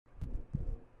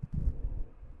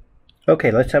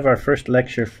Okay, let's have our first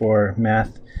lecture for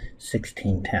Math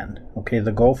 1610. Okay,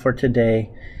 the goal for today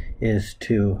is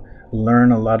to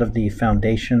learn a lot of the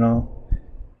foundational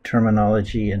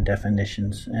terminology and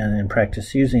definitions and then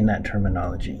practice using that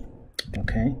terminology.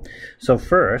 Okay, so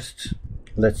first,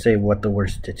 let's say what the word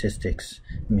statistics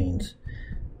means.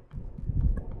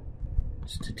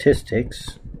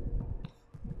 Statistics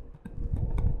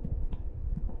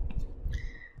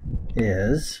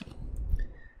is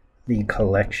the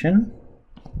collection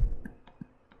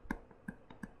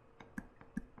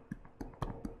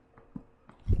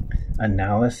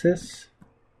analysis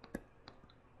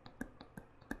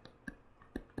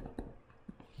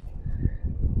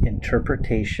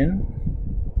interpretation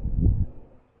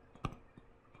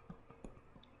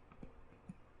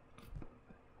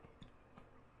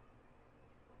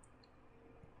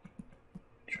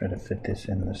try to fit this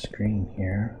in the screen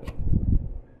here,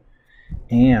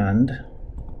 and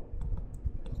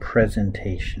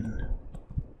presentation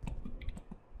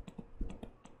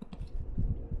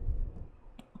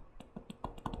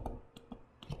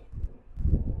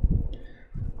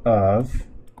of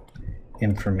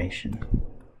information.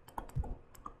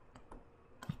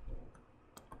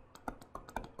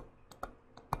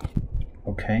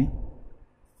 Okay?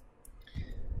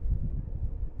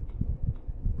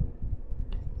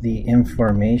 The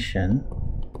information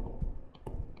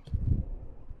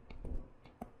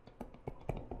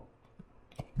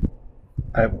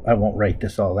I won't write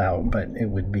this all out, but it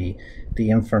would be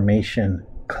the information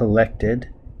collected,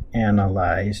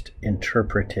 analyzed,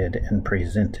 interpreted, and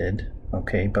presented.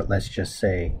 Okay, but let's just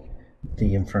say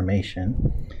the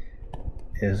information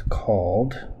is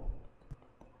called,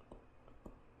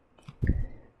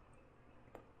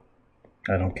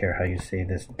 I don't care how you say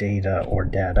this, data or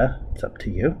data, it's up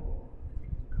to you.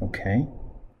 Okay.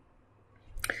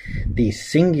 The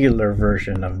singular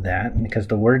version of that, because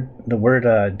the word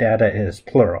data is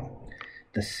plural,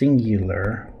 the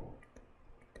singular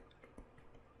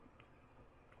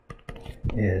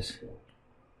is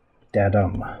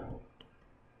datum.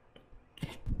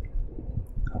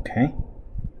 Okay.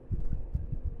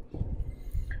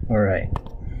 All right.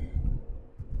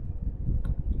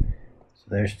 So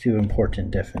there's two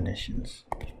important definitions.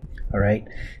 All right.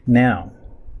 Now,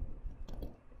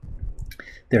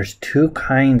 there's two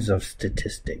kinds of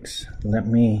statistics. Let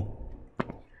me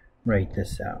write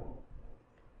this out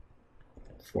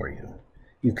for you.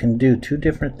 You can do two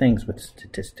different things with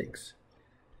statistics.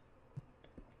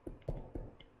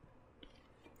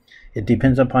 It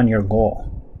depends upon your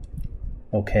goal.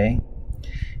 Okay?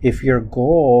 If your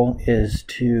goal is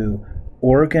to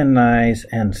organize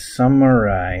and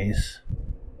summarize,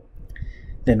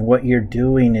 then what you're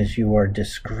doing is you are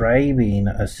describing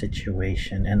a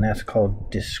situation, and that's called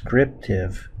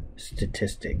descriptive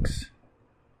statistics.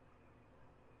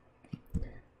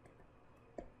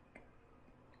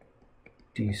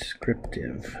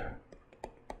 Descriptive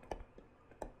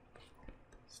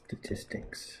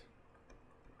statistics.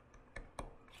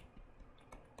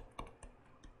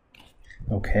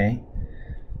 Okay,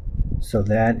 so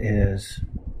that is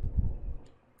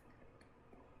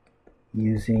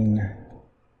using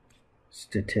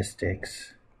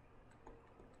statistics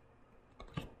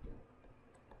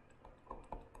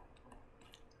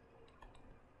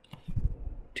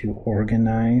to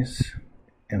organize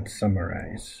and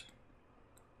summarize.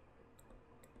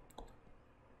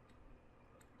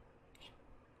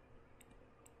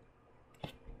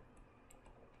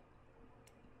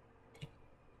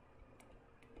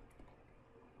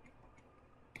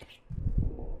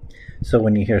 So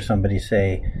when you hear somebody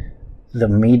say the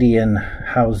median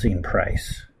housing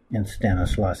price in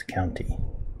Stanislaus County,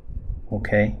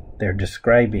 okay, they're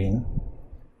describing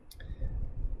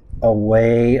a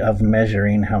way of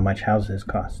measuring how much houses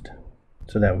cost.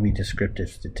 So that would be descriptive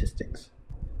statistics.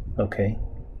 Okay.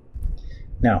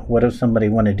 Now, what if somebody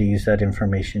wanted to use that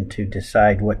information to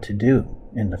decide what to do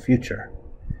in the future?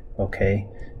 Okay.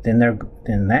 Then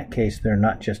in that case, they're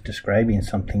not just describing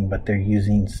something, but they're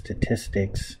using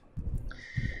statistics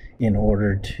in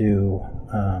order to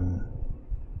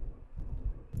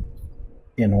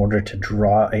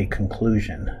draw a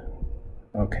conclusion.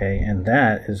 Okay, and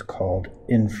that is called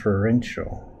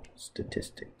inferential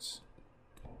statistics.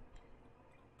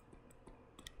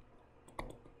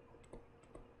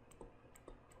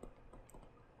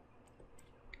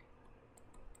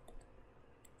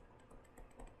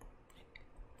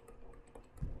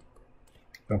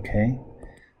 Okay,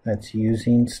 that's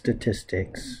using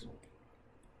statistics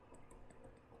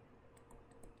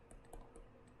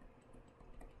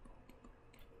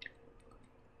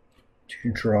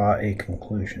to draw a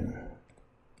conclusion.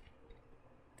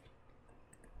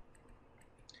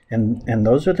 And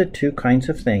those are the two kinds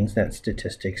of things that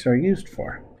statistics are used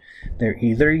for. They're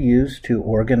either used to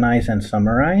organize and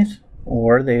summarize,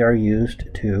 or they are used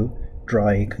to draw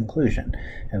a conclusion.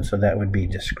 And so that would be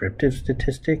descriptive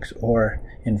statistics or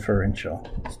inferential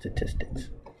statistics.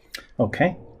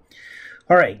 Okay?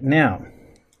 All right, now,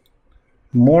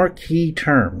 more key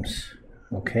terms.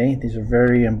 Okay, these are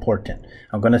very important.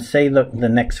 I'm going to say the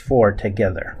next four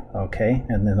together, okay,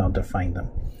 and then I'll define them.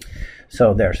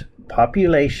 So there's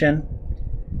population,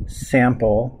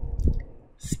 sample,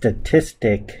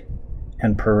 statistic,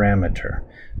 and parameter.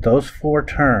 Those four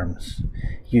terms,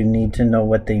 you need to know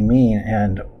what they mean,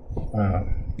 and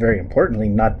very importantly,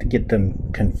 not to get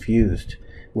them confused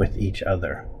with each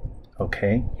other.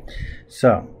 Okay,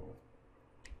 so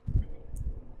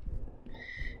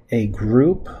a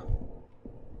group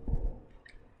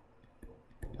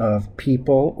of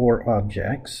people or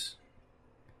objects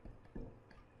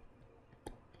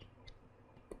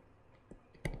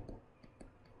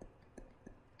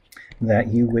that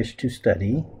you wish to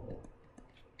study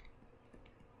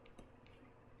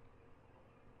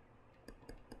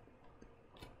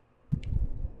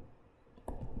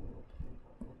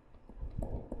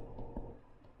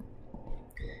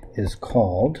is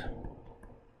called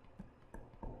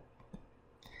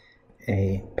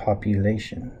a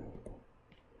population.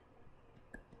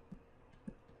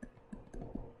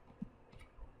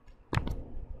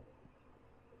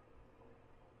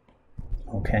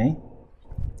 Okay?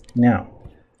 Now,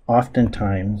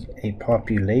 oftentimes a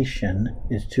population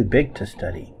is too big to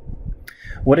study.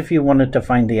 What if you wanted to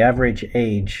find the average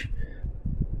age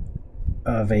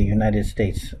of a United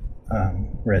States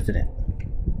resident?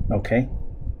 Okay?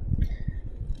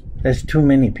 There's too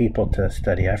many people to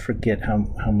study. I forget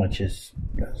how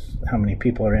many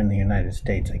people are in the United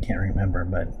States. I can't remember,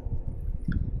 but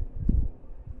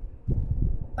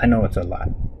I know it's a lot.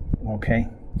 Okay?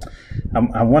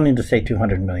 I'm wanting to say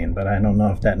 200 million, but I don't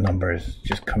know if that number is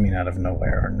just coming out of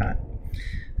nowhere or not.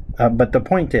 But the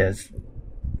point is,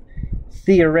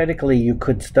 theoretically, you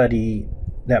could study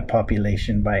that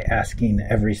population by asking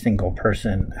every single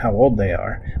person how old they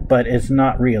are, but it's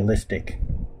not realistic.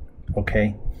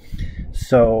 Okay?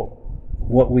 So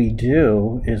what we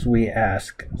do is we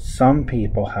ask some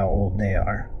people how old they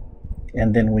are,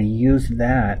 and then we use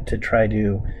that to try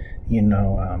to,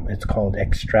 it's called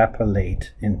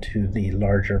extrapolate into the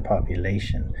larger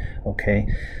population. Okay,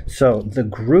 so the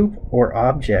group or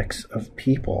objects of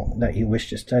people that you wish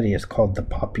to study is called the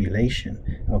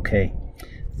population. Okay,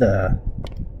 the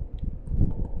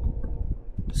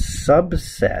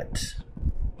subset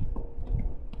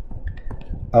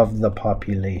of the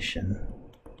population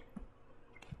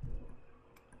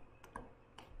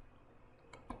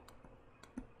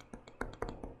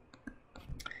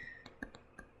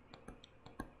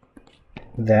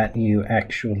that you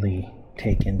actually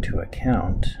take into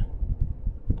account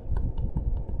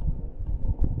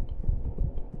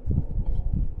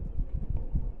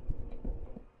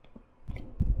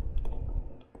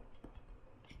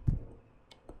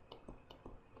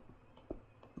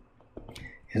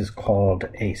is called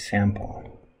a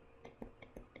sample.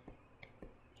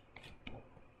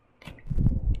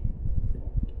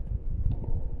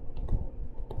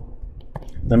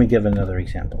 Let me give another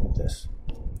example of this.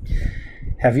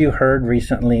 Have you heard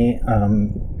recently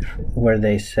where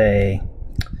they say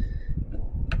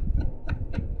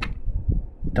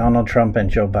Donald Trump and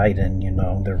Joe Biden,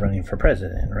 they're running for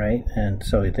president, right? And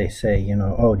so they say,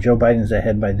 oh, Joe Biden's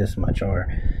ahead by this much,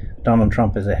 or Donald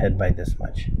Trump is ahead by this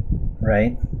much,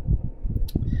 right?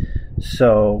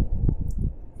 So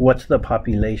what's the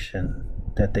population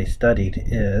that they studied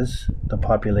is the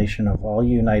population of all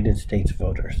United States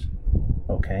voters.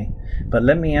 Okay, but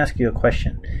let me ask you a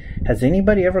question. Has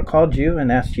anybody ever called you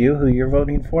and asked you who you're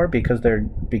voting for because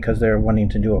they're wanting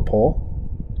to do a poll?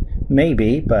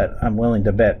 Maybe, but I'm willing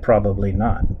to bet probably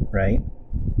not, right?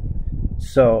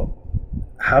 So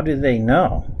how do they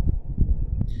know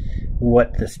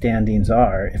what the standings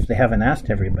are if they haven't asked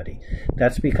everybody?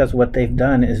 That's because what they've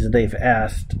done is they've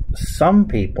asked some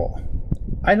people.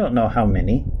 I don't know how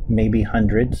many, maybe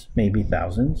hundreds, maybe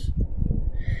thousands,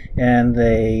 and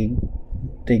they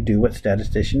do what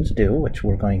statisticians do, which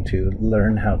we're going to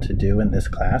learn how to do in this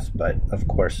class. But of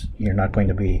course, you're not going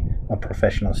to be a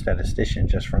professional statistician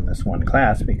just from this one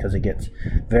class, because it gets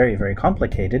very, very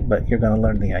complicated, but you're going to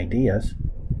learn the ideas.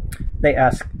 They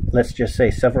ask, let's just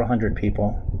say, several hundred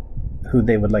people who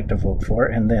they would like to vote for,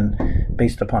 and then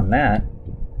based upon that,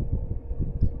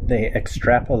 they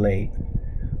extrapolate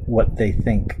what they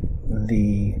think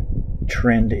the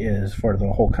trend is for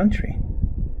the whole country.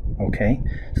 Okay,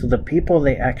 so the people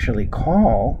they actually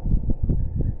call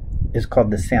is called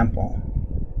the sample.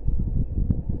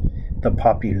 the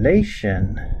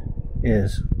population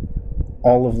is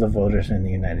all of the voters in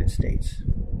the United States.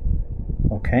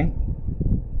 Okay?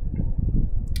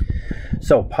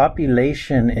 So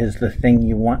population is the thing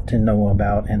you want to know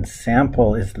about, and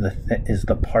sample is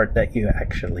the part that you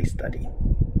actually study.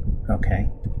 Okay?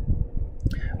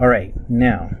 All right,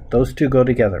 now those two go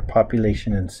together,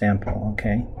 population and sample.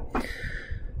 Okay?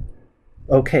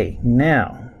 Okay,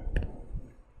 now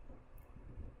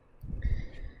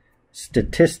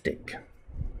statistic.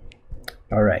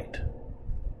 All right.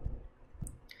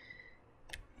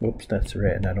 Whoops, that's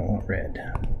red. I don't want red.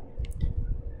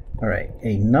 All right,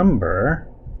 a number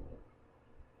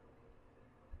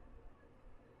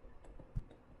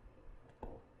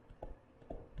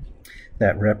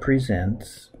that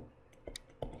represents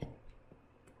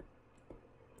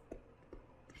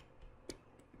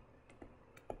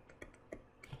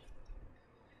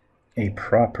a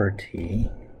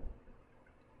property.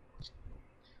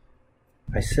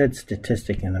 I said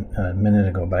statistic a minute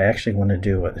ago, but I actually want to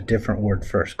do a different word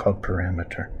first called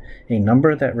parameter. A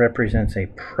number that represents a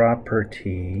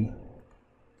property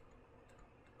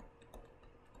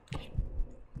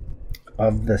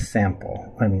of the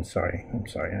sample. I'm sorry,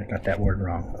 I got that word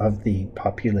wrong. Of the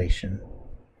population.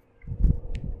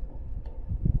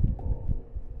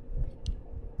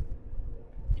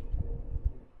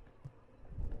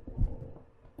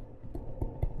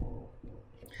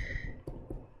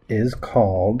 Is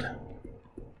called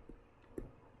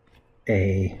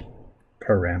a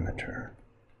parameter.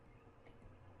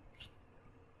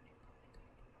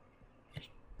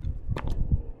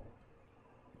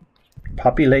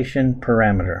 Population,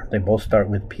 parameter. They both start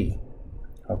with P.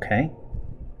 Okay?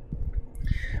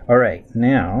 All right,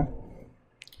 now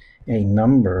a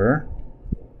number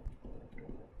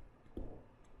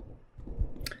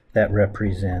that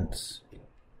represents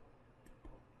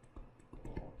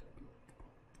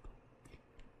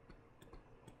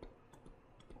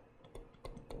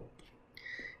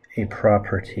a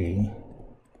property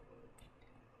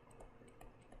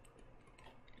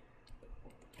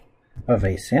of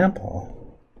a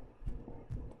sample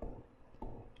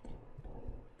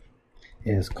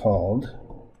is called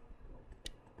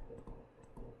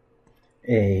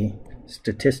a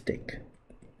statistic.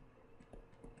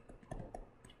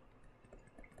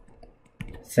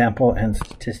 Sample and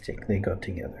statistic, they go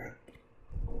together.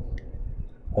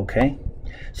 Okay,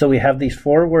 so we have these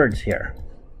four words here: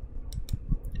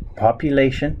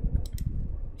 population,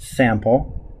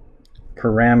 sample,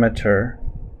 parameter,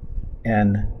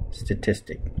 and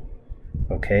statistic.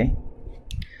 Okay,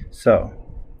 so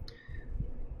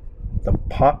the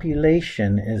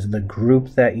population is the group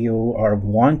that you are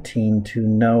wanting to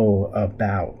know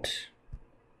about,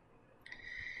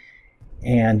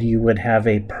 and you would have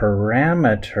a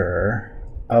parameter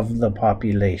of the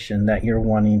population that you're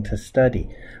wanting to study.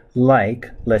 Like,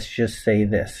 let's just say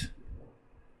this: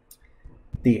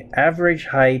 the average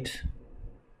height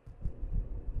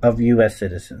of US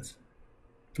citizens.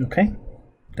 Okay,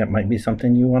 that might be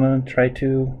something you want to try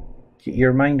to get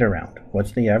your mind around.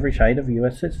 What's the average height of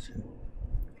US citizens?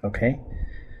 Okay,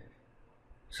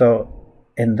 so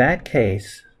in that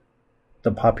case,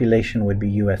 the population would be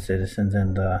US citizens,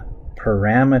 and the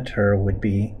parameter would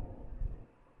be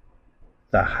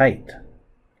the height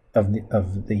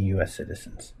of the US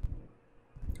citizens.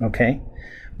 Okay,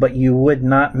 but you would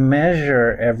not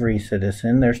measure every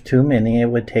citizen. There's too many, it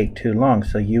would take too long.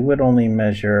 So you would only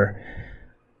measure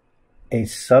a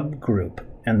subgroup,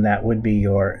 and that would be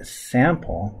your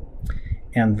sample.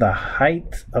 And the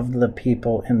height of the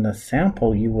people in the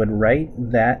sample, you would write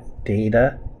that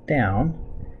data down,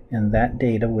 and that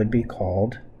data would be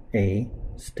called a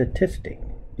statistic.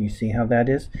 Do you see how that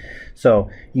is? So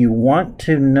you want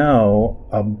to know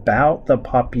about the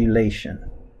population.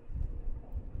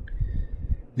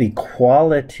 The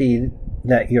quality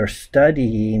that you're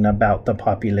studying about the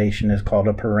population is called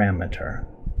a parameter.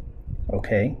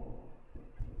 Okay?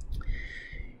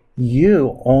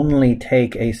 You only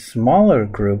take a smaller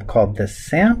group called the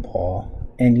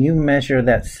sample, and you measure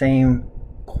that same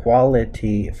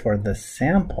quality for the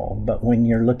sample, but when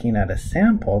you're looking at a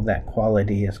sample, that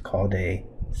quality is called a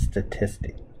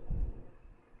statistic.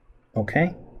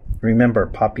 Okay? Remember,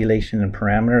 population and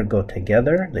parameter go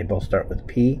together. They both start with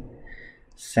P.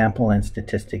 Sample and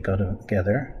statistic go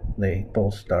together. They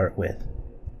both start with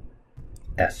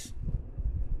S.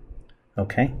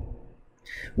 Okay?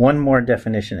 One more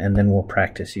definition, and then we'll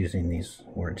practice using these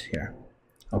words here.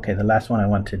 Okay, the last one I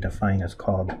want to define is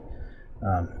called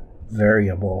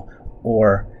variable,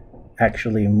 or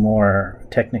actually more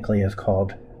technically is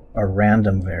called a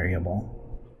random variable.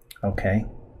 Okay?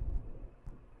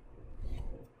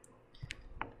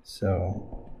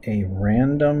 So a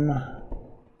random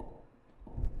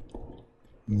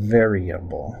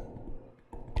variable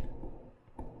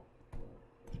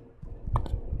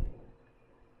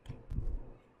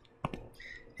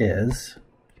is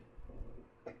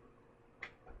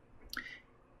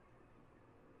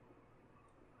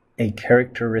a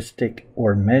characteristic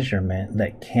or measurement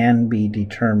that can be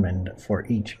determined for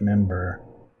each member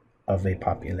of a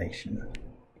population.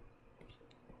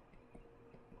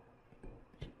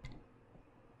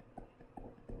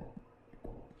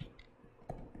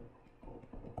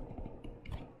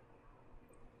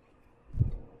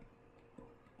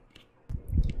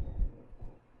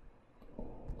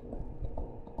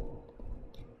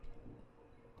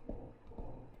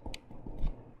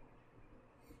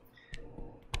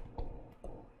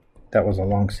 That was a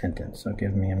long sentence, so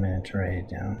give me a minute to write it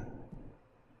down.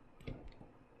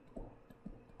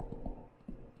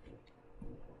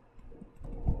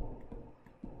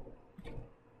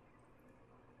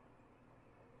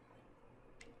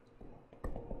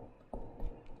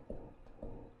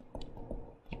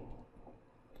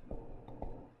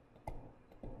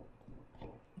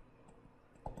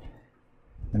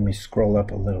 Let me scroll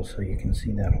up a little so you can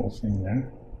see that whole thing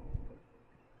there.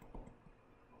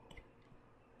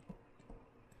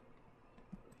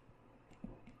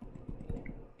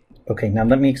 Okay, now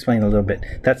let me explain a little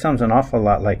bit. That sounds an awful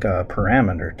lot like a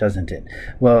parameter, doesn't it?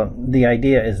 Well, the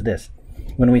idea is this.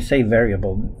 When we say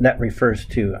variable, that refers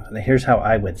to, here's how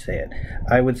I would say it.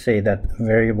 I would say that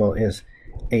variable is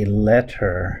a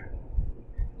letter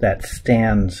that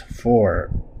stands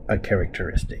for a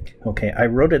characteristic. Okay, I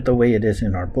wrote it the way it is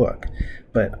in our book,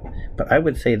 but I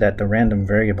would say that the random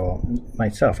variable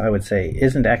myself, I would say,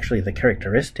 isn't actually the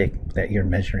characteristic that you're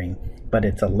measuring, but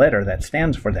it's a letter that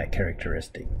stands for that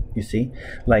characteristic. You see,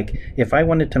 like if I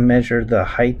wanted to measure the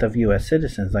height of U.S.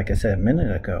 citizens, like I said a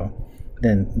minute ago,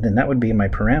 then that would be my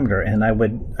parameter, and I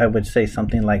would say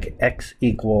something like x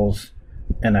equals,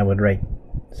 and I would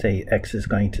say x is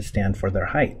going to stand for their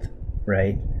height,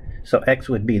 right? So x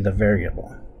would be the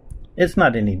variable. It's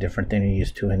not any different than you're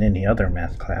used to in any other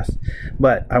math class,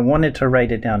 but I wanted to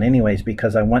write it down anyways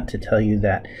because I want to tell you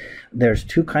that there's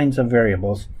two kinds of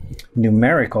variables.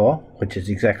 Numerical, which is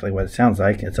exactly what it sounds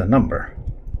like, it's a number,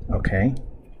 okay?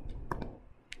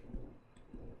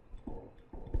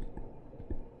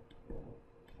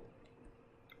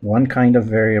 One kind of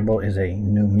variable is a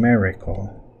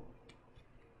numerical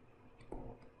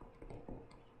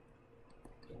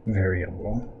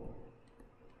variable.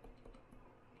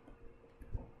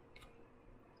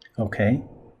 Okay,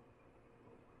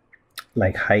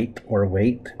 like height or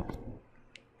weight.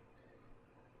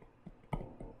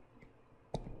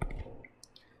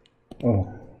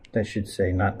 Oh, that should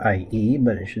say not IE,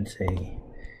 but it should say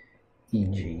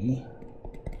EG.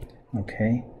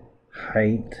 Okay,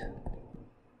 height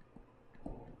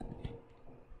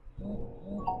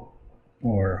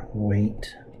or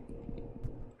weight.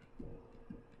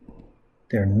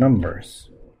 They're numbers.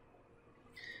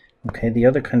 Okay, the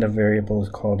other kind of variable is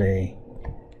called a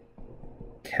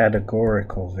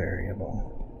categorical variable.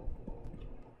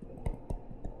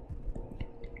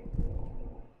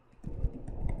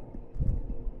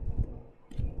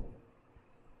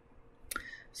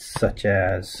 Such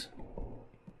as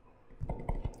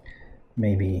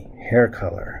maybe hair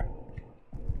color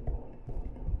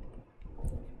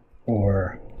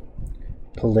or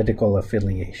political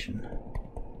affiliation.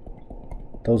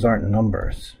 Those aren't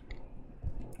numbers.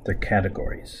 They're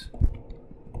categories.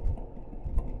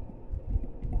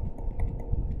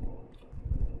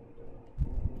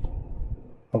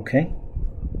 Okay?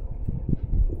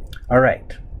 All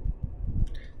right.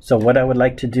 So what I would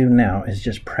like to do now is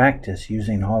just practice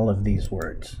using all of these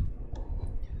words.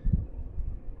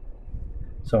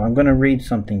 So I'm going to read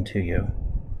something to you,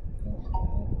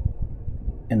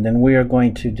 and then we are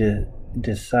going to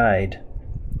decide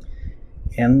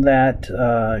in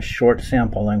that short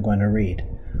sample I'm going to read.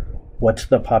 What's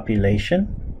the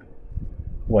population?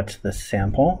 What's the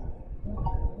sample?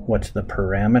 What's the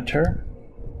parameter?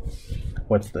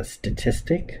 What's the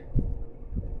statistic?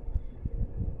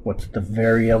 What's the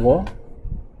variable?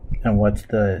 And what's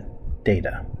the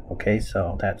data? Okay,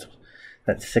 so that's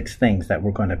 6 things that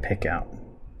we're going to pick out.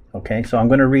 Okay, so I'm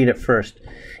going to read it first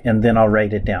and then I'll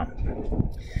write it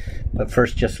down. But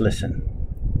first, just listen.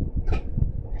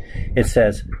 It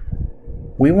says,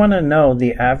 we want to know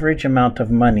the average amount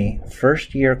of money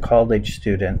first-year college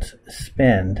students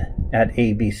spend at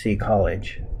ABC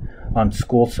College on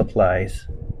school supplies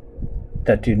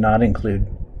that do not include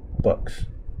books.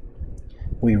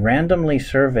 We randomly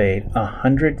surveyed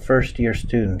 100 first-year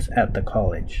students at the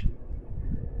college.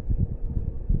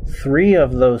 3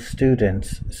 of those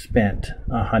students spent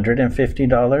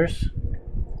 $150,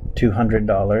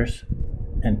 $200,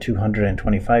 and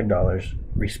 $225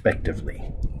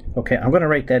 respectively. Okay, I'm going to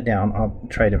write that down. I'll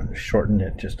try to shorten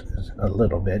it just a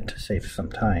little bit to save some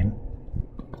time,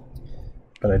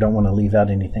 but I don't want to leave out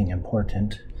anything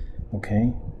important.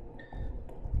 Okay,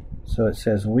 so it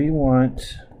says we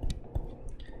want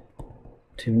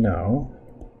to know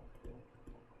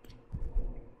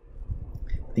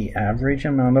the average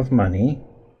amount of money.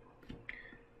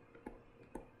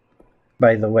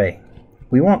 By the way,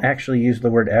 we won't actually use the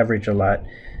word average a lot.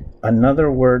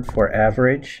 Another word for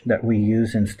average that we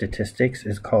use in statistics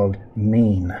is called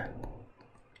mean.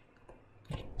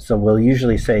 So we'll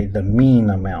usually say the mean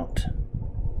amount.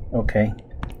 Okay?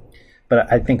 But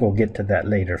I think we'll get to that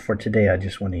later. For today, I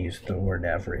just want to use the word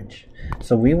average.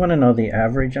 So we want to know the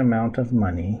average amount of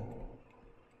money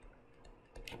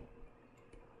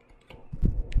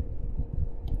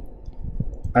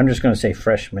I'm just going to say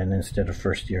freshmen instead of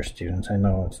first-year students. I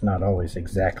know it's not always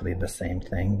exactly the same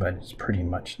thing, but it's pretty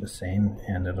much the same,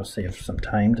 and it'll save some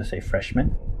time to say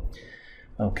freshmen.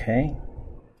 Okay.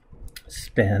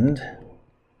 Spend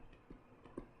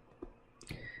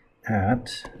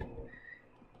at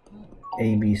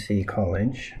ABC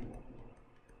College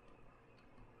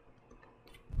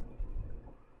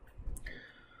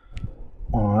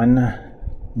on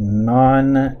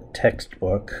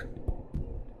non-textbook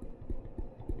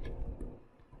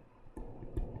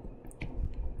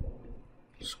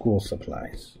school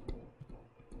supplies.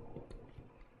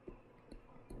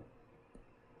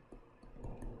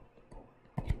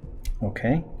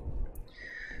 Okay,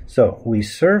 so we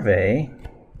survey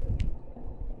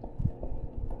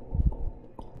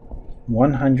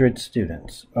 100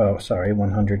 students.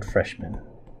 100 freshmen.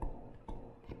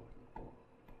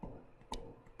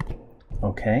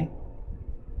 Okay.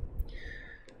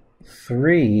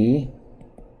 3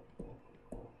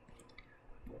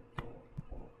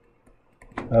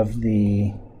 of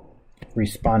the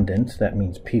respondents, that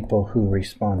means people who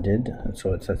responded,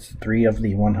 so it says 3 of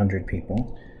the 100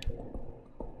 people,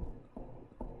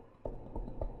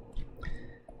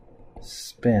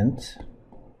 spent,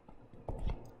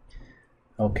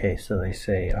 okay, so they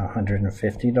say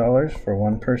 $150 for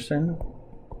one person,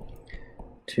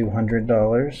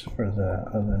 $200 for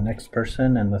the next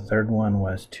person, and the third one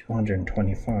was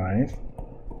 $225.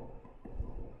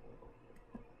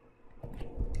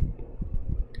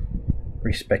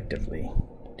 Respectively.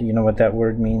 Do you know what that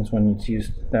word means when it's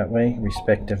used that way?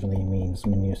 Respectively means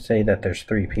when you say that there's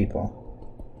 3 people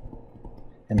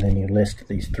and then you list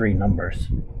these 3 numbers.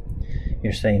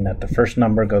 You're saying that the first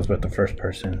number goes with the first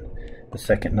person, the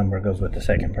second number goes with the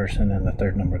second person, and the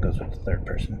third number goes with the third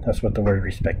person. That's what the word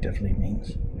respectively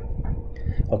means.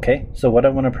 Okay, so what I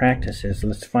want to practice is,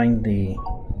 let's find the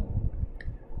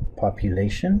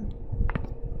population,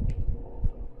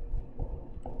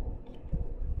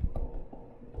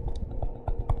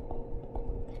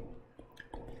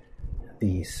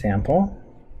 the sample,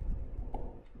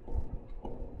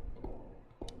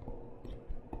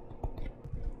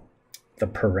 the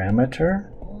parameter,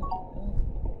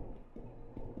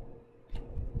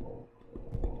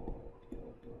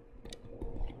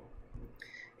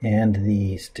 and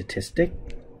the statistic,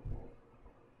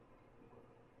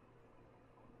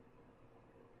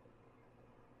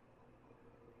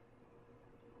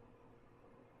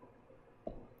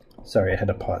 sorry, I had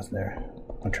to pause there.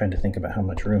 I'm trying to think about how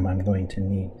much room I'm going to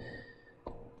need.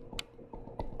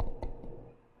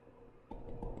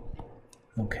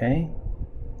 Okay.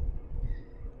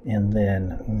 And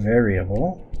then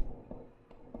variable.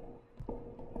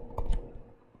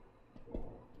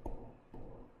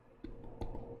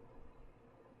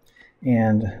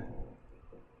 And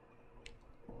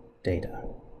data.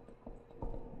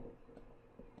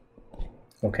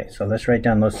 Okay, so let's write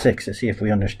down those 6 to see if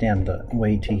we understand the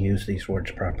way to use these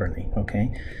words properly.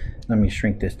 Okay, let me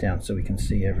shrink this down so we can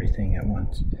see everything at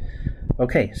once.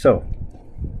 Okay, so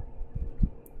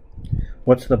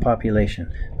what's the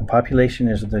population? The population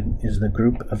is the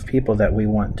group of people that we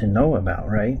want to know about,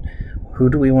 right? Who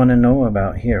do we want to know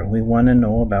about here? We want to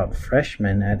know about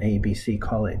freshmen at ABC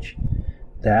College.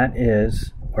 That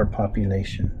is our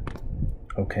population.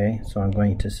 Okay, so I'm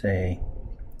going to say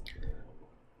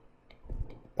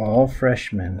all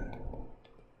freshmen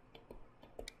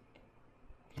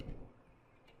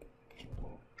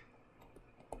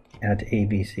at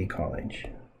ABC College.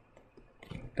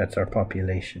 That's our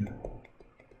population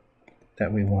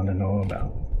that we want to know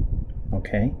about.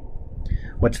 Okay,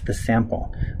 what's the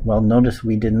sample? Well, notice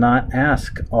we did not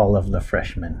ask all of the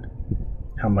freshmen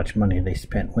how much money they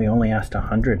spent. We only asked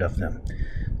 100 of them.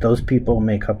 Those people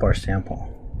make up our sample.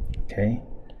 Okay,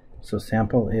 So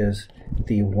sample is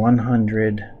the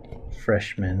 100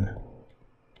 freshmen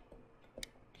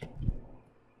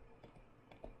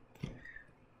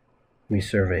we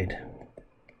surveyed.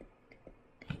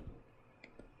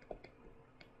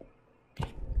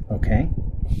 Okay.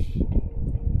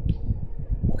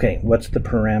 Okay, what's the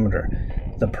parameter?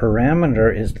 The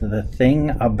parameter is the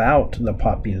thing about the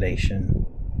population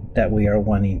that we are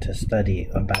wanting to study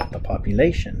about the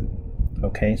population.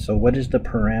 Okay, so what is the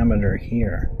parameter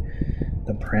here?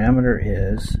 The parameter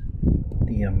is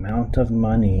the amount of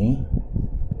money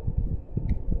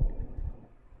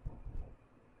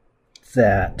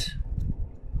that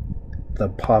the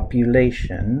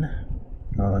population,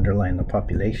 I'll underline the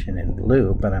population in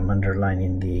blue, but I'm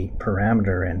underlining the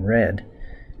parameter in red.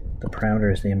 The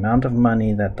parameter is the amount of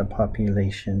money that the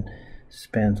population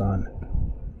spends on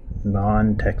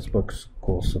non-textbook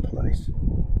school supplies.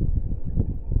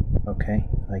 Okay,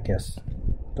 I guess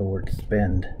the word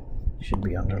spend should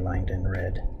be underlined in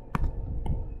red.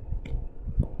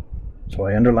 So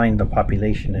I underlined the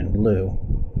population in blue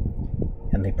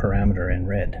and the parameter in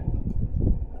red.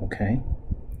 Okay,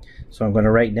 so I'm going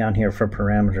to write down here for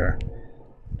parameter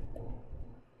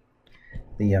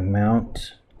the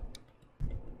amount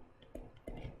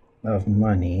of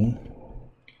money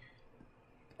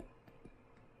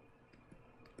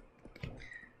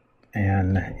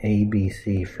an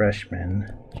ABC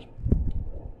freshman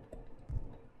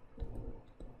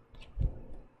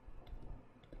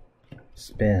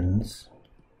spends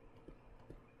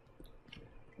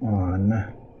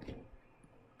on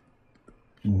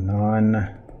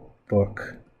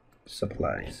non-book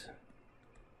supplies.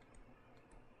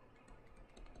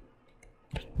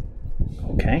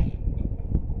 Okay.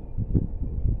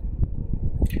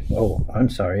 Oh, I'm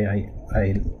sorry, I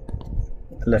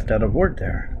left out a word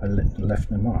there. I left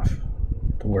them off.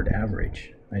 The word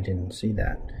average. I didn't see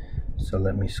that. So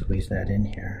let me squeeze that in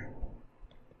here.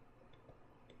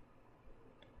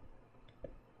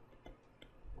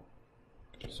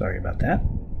 Sorry about that.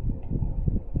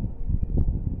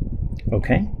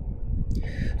 Okay.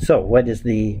 So what is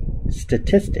the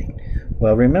statistic?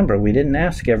 Well, remember, we didn't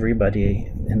ask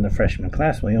everybody in the freshman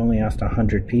class. We only asked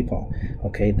 100 people.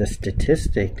 Okay, the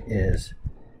statistic is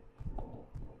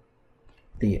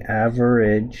the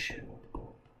average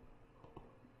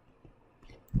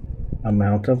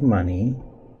amount of money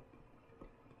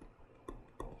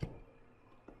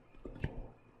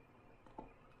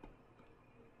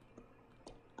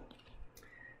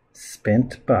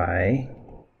spent by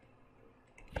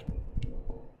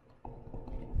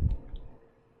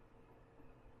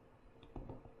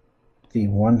the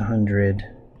 100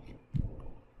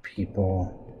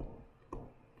 people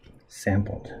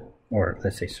sampled, or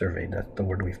let's say surveyed. That's the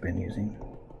word we've been using.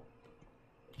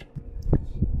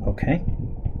 Okay.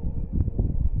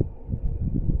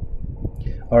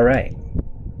 All right.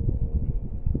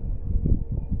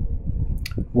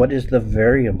 What is the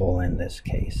variable in this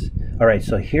case? All right,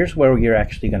 so here's where you're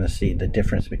actually going to see the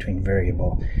difference between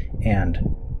variable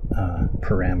and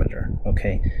parameter.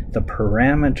 Okay, the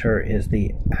parameter is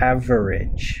the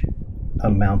average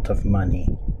amount of money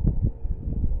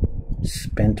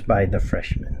spent by the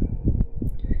freshman.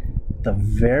 The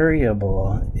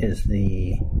variable is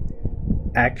the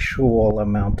actual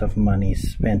amount of money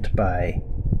spent by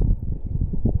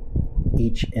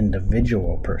each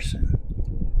individual person.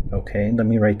 Okay, let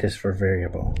me write this for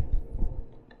variable.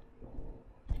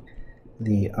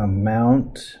 The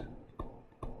amount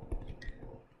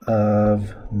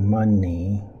of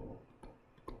money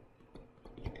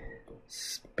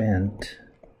spent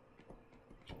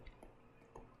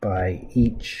by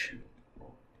each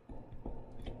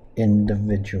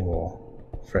individual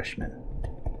freshman.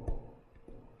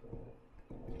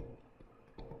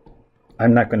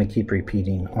 I'm not going to keep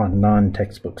repeating on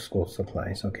non-textbook school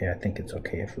supplies. Okay, I think it's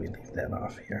okay if we leave that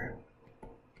off here.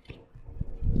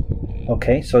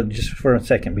 Okay, so just for a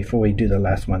second before we do the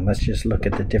last one, let's just look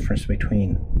at the difference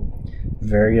between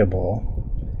variable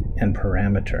and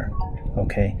parameter.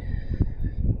 Okay,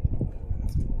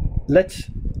 let's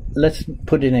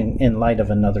put it in light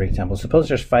of another example. Suppose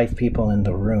there's 5 people in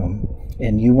the room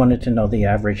and you wanted to know the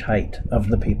average height of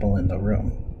the people in the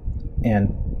room.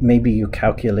 And maybe you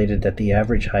calculated that the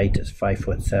average height is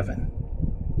 5'7".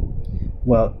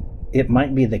 Well, it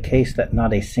might be the case that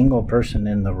not a single person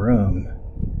in the room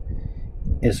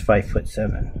is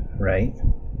 5'7", right?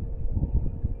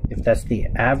 If that's the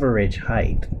average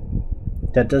height,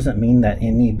 that doesn't mean that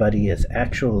anybody is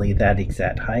actually that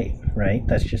exact height, right?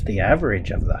 That's just the average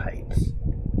of the heights,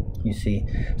 you see.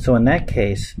 So in that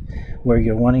case, where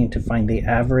you're wanting to find the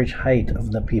average height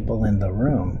of the people in the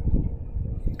room,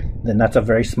 then that's a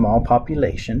very small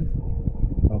population,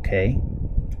 okay?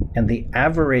 And the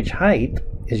average height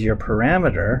is your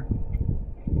parameter,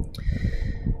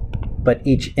 but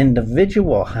each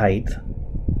individual height,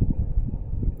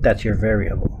 that's your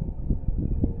variable,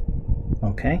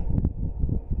 okay?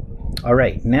 All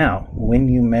right, now when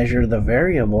you measure the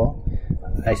variable,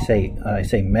 I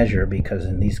say measure because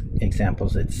in these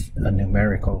examples it's a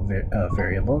numerical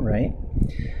variable, right?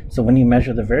 So when you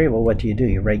measure the variable, what do?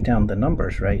 You write down the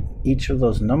numbers, right? Each of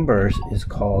those numbers is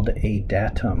called a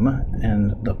datum,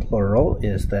 and the plural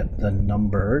is that the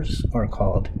numbers are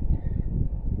called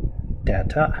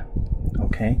data,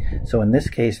 okay? So in this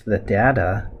case, the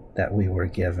data that we were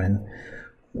given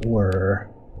were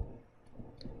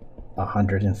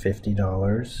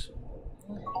 $150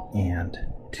 and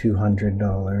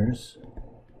 $200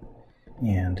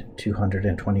 and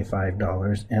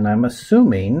 $225, and I'm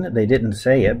assuming, they didn't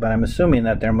say it, but I'm assuming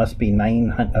that there must be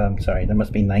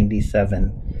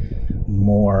 97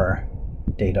 more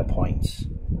data points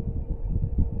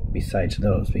besides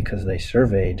those, because they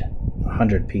surveyed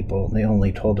 100 people. They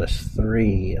only told us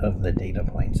 3 of the data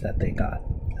points that they got.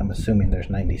 I'm assuming there's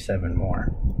 97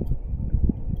 more.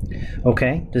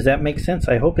 Okay, does that make sense?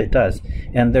 I hope it does.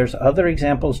 And there's other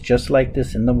examples just like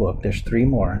this in the book. There's 3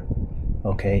 more,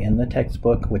 okay, in the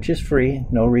textbook, which is free.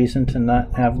 No reason to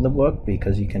not have the book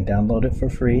because you can download it for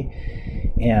free.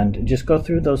 And just go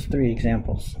through those 3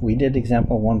 examples. We did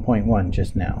example 1.1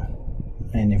 just now.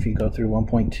 And if you go through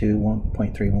 1.2,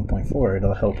 1.3, 1.4,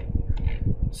 it'll help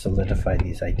solidify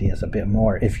these ideas a bit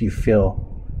more if you feel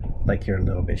like you're a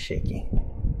little bit shaky.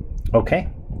 Okay,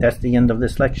 that's the end of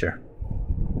this lecture.